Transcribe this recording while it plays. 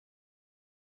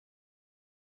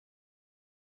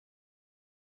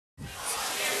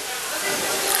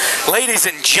Ladies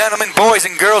and gentlemen, boys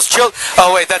and girls, children.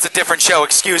 Oh, wait, that's a different show.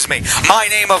 Excuse me. My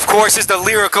name, of course, is the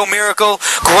lyrical miracle,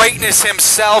 greatness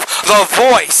himself, the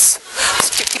voice.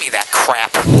 Give me that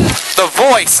crap. The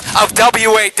voice of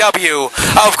WAW.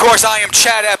 Of course, I am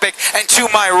Chad Epic, and to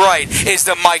my right is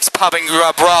the Mike's Popping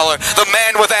Brawler, the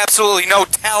man with absolutely no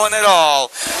talent at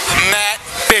all, Matt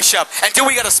Bishop. And do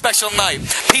we got a special night?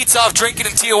 Pete's off drinking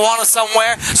in Tijuana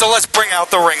somewhere, so let's bring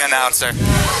out the ring announcer.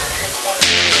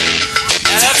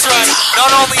 And that's right, not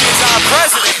only is our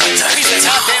president, he's a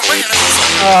goddamn ring announcer.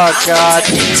 Oh, God.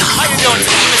 How you doing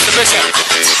today, Mr. Bishop?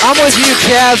 I'm with you,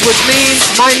 Chaz, which means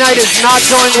my night is not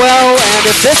going well, and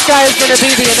if this guy is going to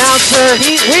be the announcer,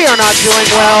 we are not doing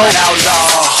well.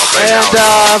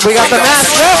 And we got the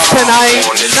masked ref tonight,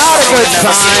 not a good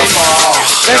sign.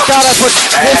 Thank God I put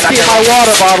whiskey in my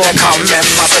water bottle.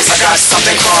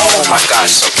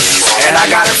 And I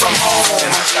got it from home.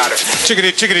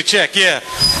 Chickadee, chickadee, check, yeah.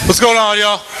 What's going on,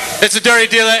 y'all? It's a Dirty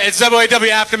Dealer. It's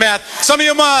WAW Aftermath. Some of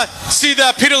you might see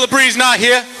that Peter LeBree's not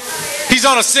here. He's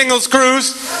on a singles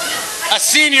cruise, a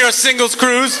senior singles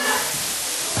cruise.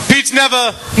 Pete's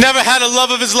never had a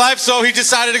love of his life, so he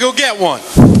decided to go get one.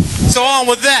 So on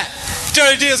with that.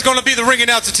 Dirty Dealer's going to be the ring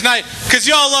announcer tonight, because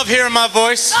y'all love hearing my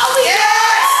voice. Oh,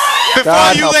 yes!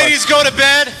 Before you ladies go to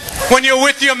bed, when you're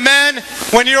with your men,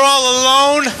 when you're all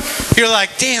alone, you're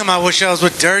like, damn, I wish I was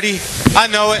with Dirty. I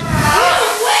know it.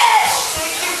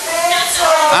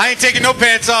 I ain't taking no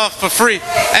pants off for free.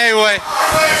 Anyway,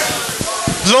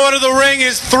 Lord of the Ring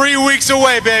is 3 weeks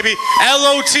away, baby.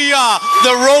 LOTR,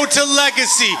 the road to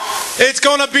legacy. It's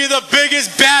going to be the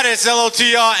biggest, baddest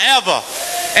LOTR ever.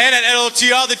 And at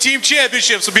LOTR, the team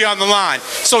championships will be on the line.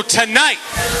 So tonight,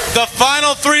 the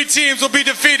final 3 teams will be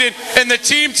defeated in the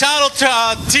team title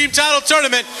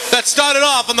tournament that started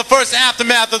off on the first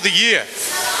Aftermath of the year.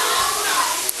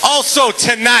 Also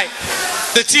tonight,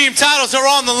 the team titles are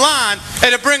on the line,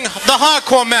 and to bring the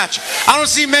hardcore match. I don't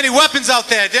see many weapons out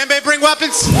there. Did anybody bring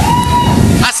weapons?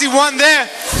 I see one there.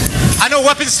 I know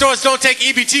weapon stores don't take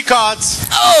EBT cards.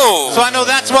 Oh! So I know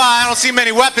that's why I don't see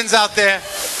many weapons out there.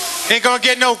 Ain't gonna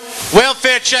get no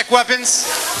welfare check weapons.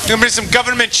 Gonna be some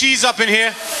government cheese up in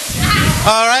here.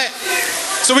 Alright?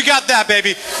 So we got that,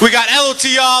 baby. We got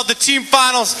LOTR, the team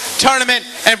finals tournament,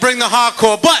 and bring the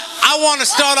hardcore. But I want to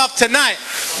start off tonight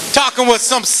talking with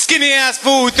some skinny ass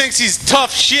fool who thinks he's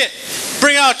tough shit.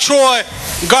 Bring out Troy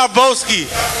Garboski.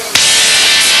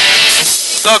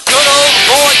 The good old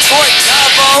boy Troy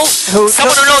Garbo.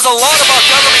 Someone who knows a lot about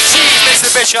government cheese,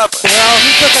 Mr. Bishop. Well, he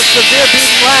took a severe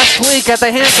beating last week at the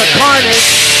hands of Karnage,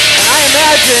 and I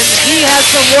imagine he has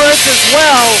some words as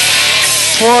well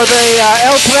for the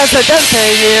El Presidente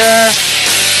here.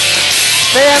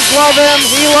 Fans love him,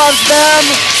 he loves them,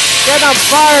 getting them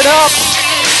fired up.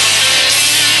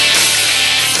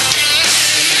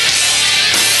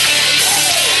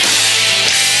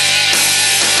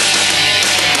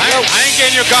 I ain't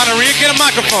getting your gonorrhea, get a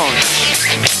microphone.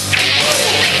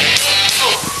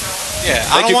 Yeah,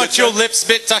 I don't want your lips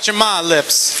spit touching my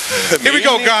lips. Here we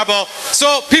go, Garbo.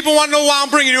 So, people want to know why I'm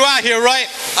bringing you out here, right?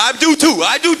 I do too,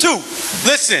 I do too.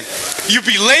 Listen, you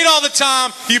be late all the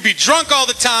time, you be drunk all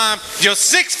the time, you're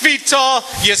 6 feet tall,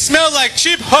 you smell like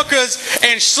cheap hookers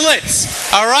and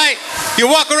Schlitz, alright? You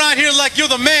walk around here like you're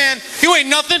the man, you ain't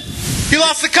nothing, you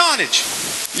lost the Karnage.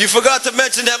 You forgot to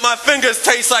mention that my fingers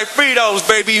taste like Fritos,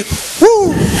 baby.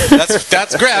 Woo!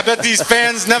 That's great. I bet these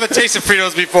fans never tasted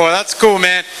Fritos before. That's cool,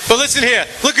 man. But listen here.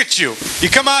 Look at you. You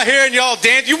come out here and you all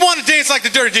dance. You want to dance like the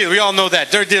Dirty Dealer. We all know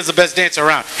that. Dirty Dealer's the best dancer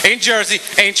around. Ain't Jersey,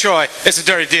 ain't Troy. It's a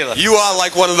Dirty Dealer. You are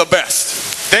like one of the best.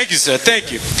 Thank you, sir.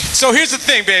 Thank you. So here's the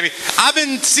thing, baby. I've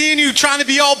been seeing you trying to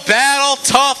be all bad, all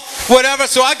tough, whatever.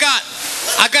 So I got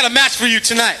a match for you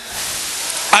tonight.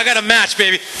 I got a match,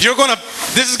 baby.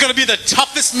 This is gonna be the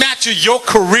toughest match of your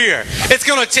career. It's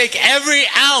gonna take every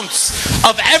ounce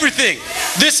of everything.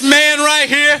 This man right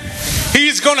here,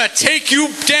 he's gonna take you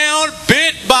down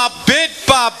bit by bit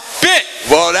by bit.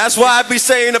 Well, that's why I be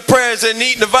saying the prayers and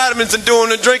eating the vitamins and doing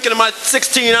the drinking of my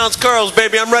 16-ounce curls,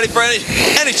 baby. I'm ready for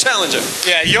any challenger.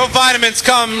 Yeah, your vitamins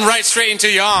come right straight into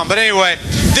your arm. But anyway,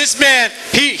 this man,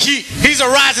 he's a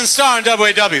rising star in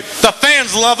WAW. The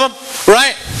fans love him,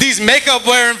 right? These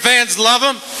makeup-wearing fans love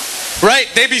him, right?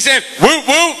 They be saying, whoop,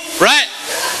 whoop, right?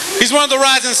 He's one of the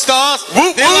rising stars.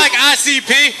 Whoop, they whoop. like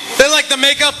ICP. They like the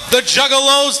makeup, the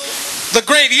juggalos. The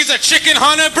great, he's a chicken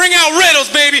hunter. Bring out Riddlez,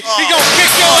 baby. He gonna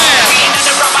kick your ass.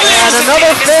 And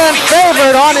another fan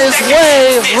favorite on his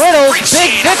way, Riddlez,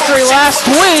 big victory last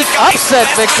week, upset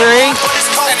victory.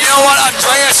 And you know what?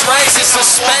 Andreas Reyes is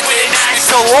suspended. It's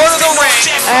the Lord of the Ring.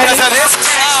 And because of this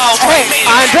foul. hey,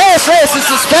 Andreas Reyes is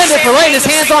suspended. suspended for laying his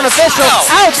hands on official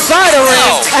outside the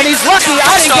ring, and he's lucky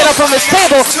I didn't get up from his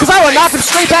table because I would knock him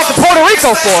straight back to Puerto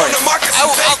Rico for it.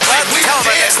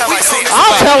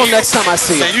 I'll tell him next time I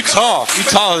see him. Man, you tall. You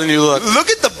taller than you look. Look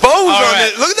at the bones on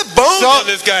it. Look at the bones on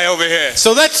this guy over here.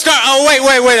 So let's start. Oh,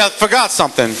 wait. I forgot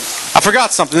something.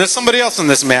 There's somebody else in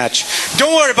this match.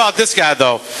 Don't worry about this guy,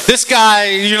 though. This guy,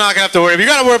 you're not going to have to worry. You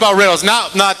got to worry about Riddles,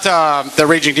 not the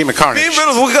Raging Demon Karnage. Me and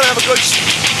Riddles, we're going to have a good...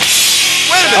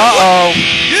 Wait a minute. Uh-oh.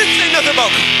 You didn't say nothing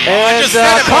about... And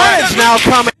Karnage now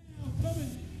coming.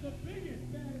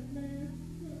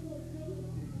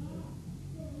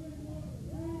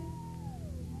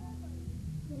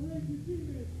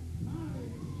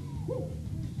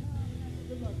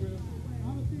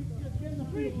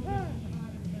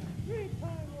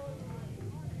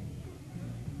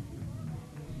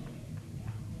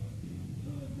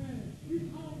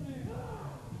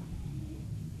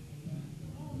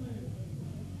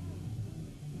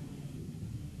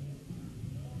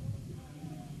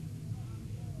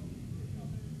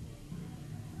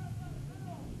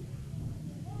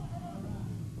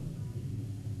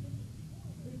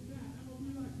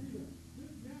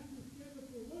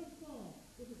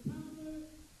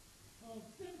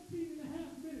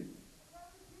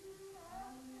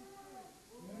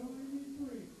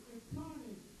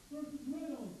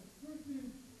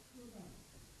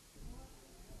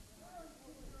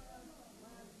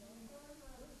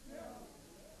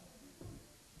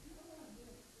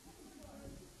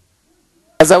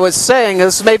 As I was saying,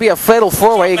 this may be a fatal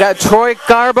four-way. You got Troy,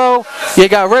 Garbo, you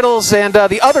got Riddles, and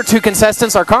the other two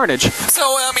contestants are Karnage. So,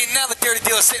 I mean, now the dirty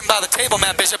dealer's sitting by the table,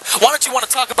 Matt Bishop, why don't you want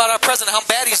to talk about our president, how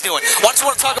bad he's doing? Why don't you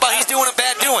want to talk about he's doing and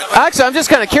bad doing? Actually, I'm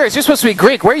just kind of curious. You're supposed to be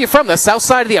Greek. Where are you from? The south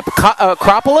side of the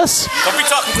Acropolis? Don't be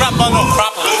talking crap about no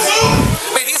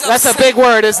Acropolis. That's a big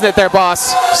word, isn't it there,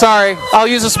 boss? Sorry. I'll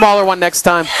use a smaller one next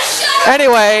time.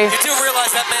 Anyway. You do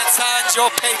realize that man signs your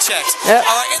paychecks. Yeah.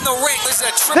 All right, in the ring, this is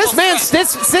a triple This man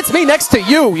sits me next to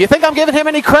you. You think I'm giving him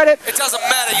any credit? It doesn't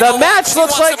matter. The match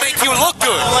looks like... He wants to make you look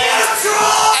good.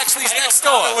 Actually, he's next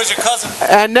door. Was your cousin?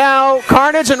 And now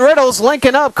Karnage and Riddles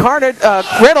linking up.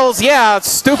 Riddles, yeah,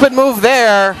 stupid move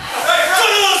there.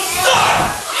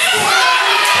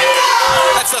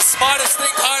 That's the smartest thing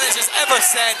Karnage has ever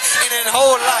said in his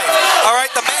whole life. All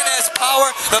right, the man has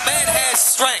power. The man has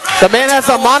strength. The man has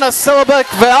a monosyllabic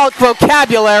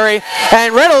vocabulary.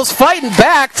 And Riddles fighting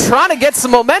back, trying to get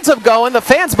some momentum going. The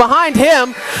fans behind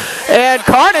him. And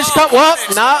Karnage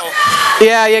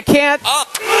yeah, you can't. Up,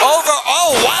 over,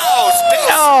 oh, wow.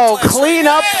 Oh, clean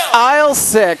up aisle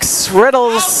 6.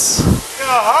 Riddles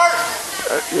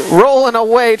rolling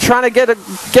away, trying to get it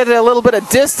a little bit of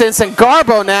distance, and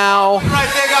Garbo now. Right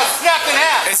there got snapped in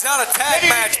half. It's not a tag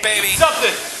match, baby.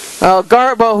 Something.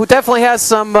 Garbo, who definitely has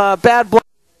some bad blood.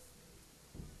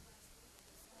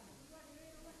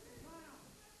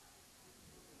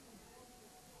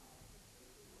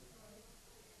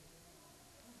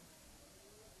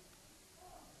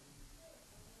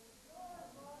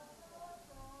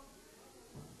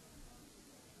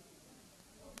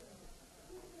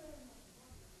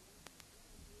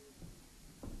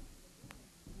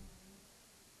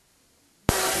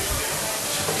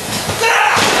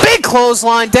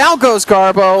 Clothesline, down goes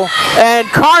Garbo, and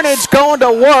Karnage going to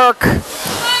work.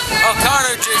 Oh,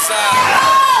 Karnage is,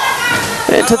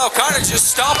 Karnage is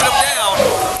stomping him down.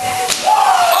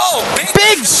 Oh,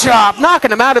 big chop,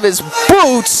 knocking him out of his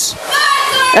boots.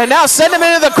 And now send him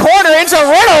into the corner, into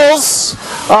Riddles.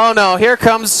 Oh no, here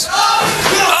comes...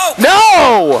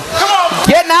 No!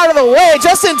 Getting out of the way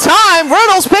just in time.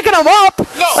 Riddles picking him up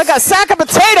like a sack of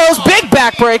potatoes. Big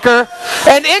backbreaker.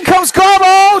 And in comes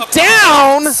Garbo.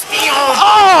 Down.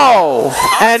 Oh!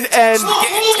 And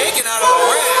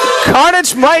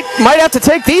Karnage might have to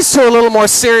take these two a little more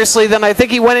seriously than I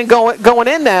think he went in going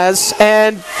in as.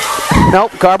 And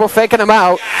nope, Garbo faking him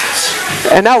out.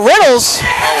 And now Riddles.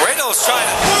 Oh, Riddles trying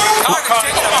to...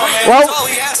 Well,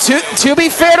 to be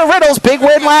fair to Riddles, big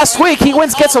win last week. He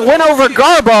gets a win over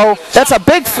Garbo. That's a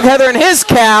big feather in his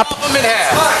cap,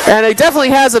 and he definitely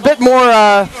has a bit more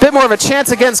of a chance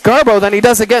against Garbo than he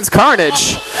does against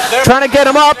Karnage. Trying to get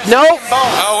him up. Nope.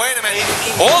 Oh, wait a minute.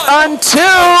 On two.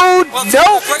 Well,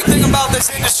 nope. The great thing about this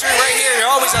industry right here,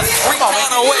 you're always a 3 count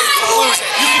away from losing.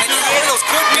 And Riddles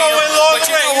could be, but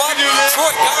you know what? Troy,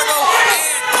 Garbo,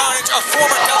 and Karnage are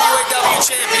former WAW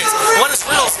champions. What has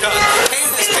Riddles done?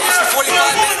 Painted his face for 45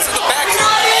 minutes in the back.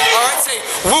 All right, say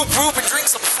whoop whoop and drink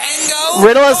some Fango.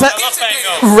 Riddles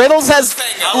has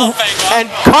and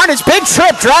Karnage, big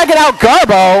trip, dragging out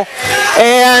Garbo,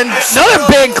 and another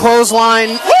big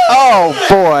clothesline. Oh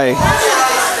boy.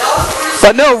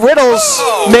 But no,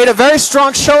 Riddlez made a very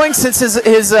strong showing since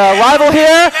his rival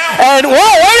here. And whoa,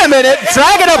 wait a minute,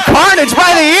 dragging up Karnage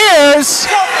by the ears.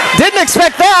 Didn't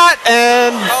expect that,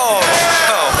 and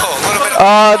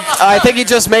I think he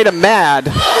just made him mad.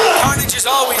 Karnage is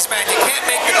always mad. You can't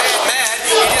make the man mad.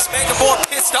 You just make him more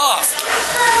pissed off.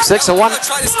 6-1.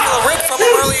 Try to steal a rib from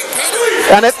him early in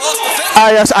catering. And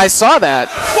I saw that.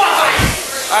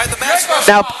 All right, the match.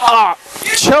 Now,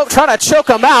 trying to choke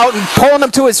him out and pulling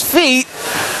him to his feet.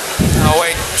 Oh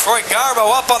wait, Troy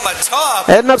Garbo up on the top.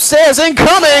 Heading upstairs,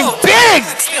 incoming, big!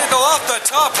 Handle off the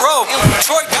top rope.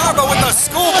 Troy Garbo with the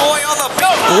schoolboy on the beat.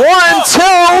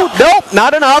 1, 2, nope,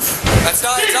 not enough. It's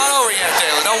not over yet,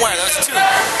 Taylor. Don't worry, there's 2.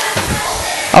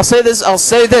 I'll say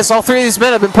this, all 3 of these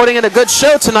men have been putting in a good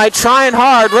show tonight, trying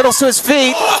hard. Riddlez to his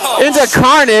feet, into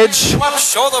Karnage.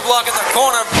 Shoulder block in the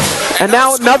corner. And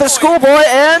now another schoolboy,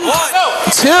 and 1,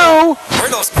 2.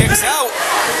 Riddlez kicks out.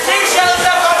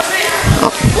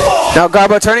 Now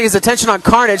Garbo turning his attention on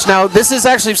Karnage. Now this is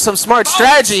actually some smart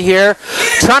strategy here.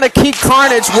 Trying to keep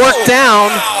Karnage worked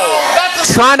down.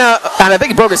 And I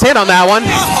think he broke his hand on that one. Oh,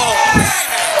 man.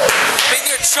 I mean,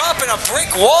 you're chopping a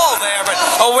brick wall there, but,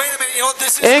 oh, wait a minute, you know what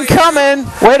this is? Incoming.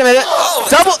 Wait a minute. Oh,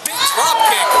 Double. big drop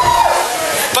kick.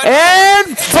 But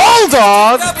And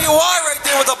Bulldog. WY right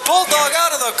there with a bulldog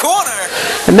out of the corner.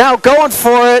 And now going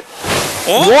for it.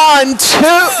 1, 2.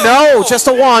 No, just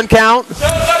a 1 count.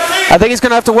 I think he's going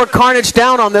to have to work Karnage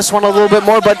down on this one a little bit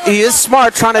more, but he is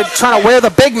smart, trying to wear the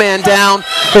big man down.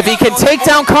 If he can take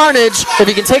down Karnage,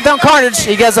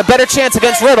 he has a better chance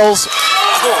against Riddlez.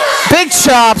 Big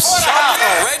chops.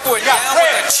 Redwood down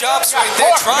with the chops right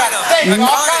there,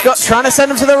 Trying to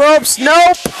send him to the ropes.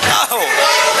 Nope.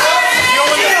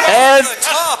 And the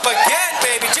top again,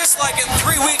 baby, just like in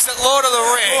 3 weeks at Lord of the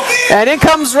Ring. And in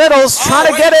comes Riddlez, trying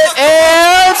to get it,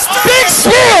 and big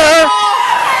spear!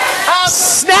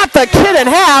 Snap the kid in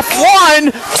half.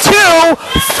 1, 2, 3!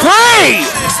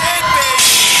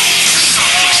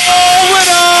 Oh,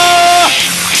 winner!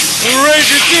 Rage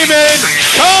your demon,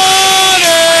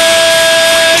 Karnage!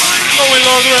 Going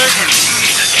Lord of the Ring.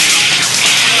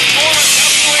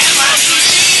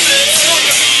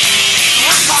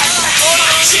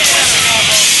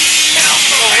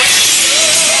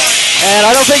 And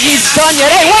I don't think he's done yet.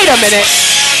 Hey, wait a minute.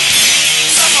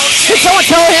 Did someone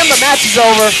tell him the match is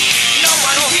over?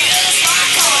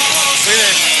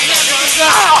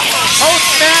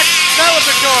 Post-match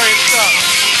celebratory stuff.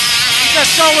 He got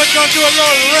someone gonna do a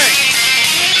Lord of the Ring.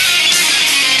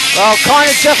 Well,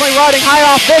 Karnage definitely riding high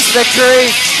off this victory.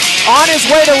 On his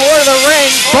way to Lord of the Ring,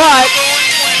 but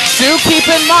do keep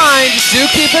in mind,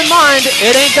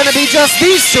 it ain't gonna be just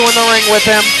these 2 in the ring with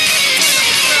him.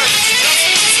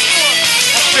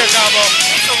 That's it, Garbo.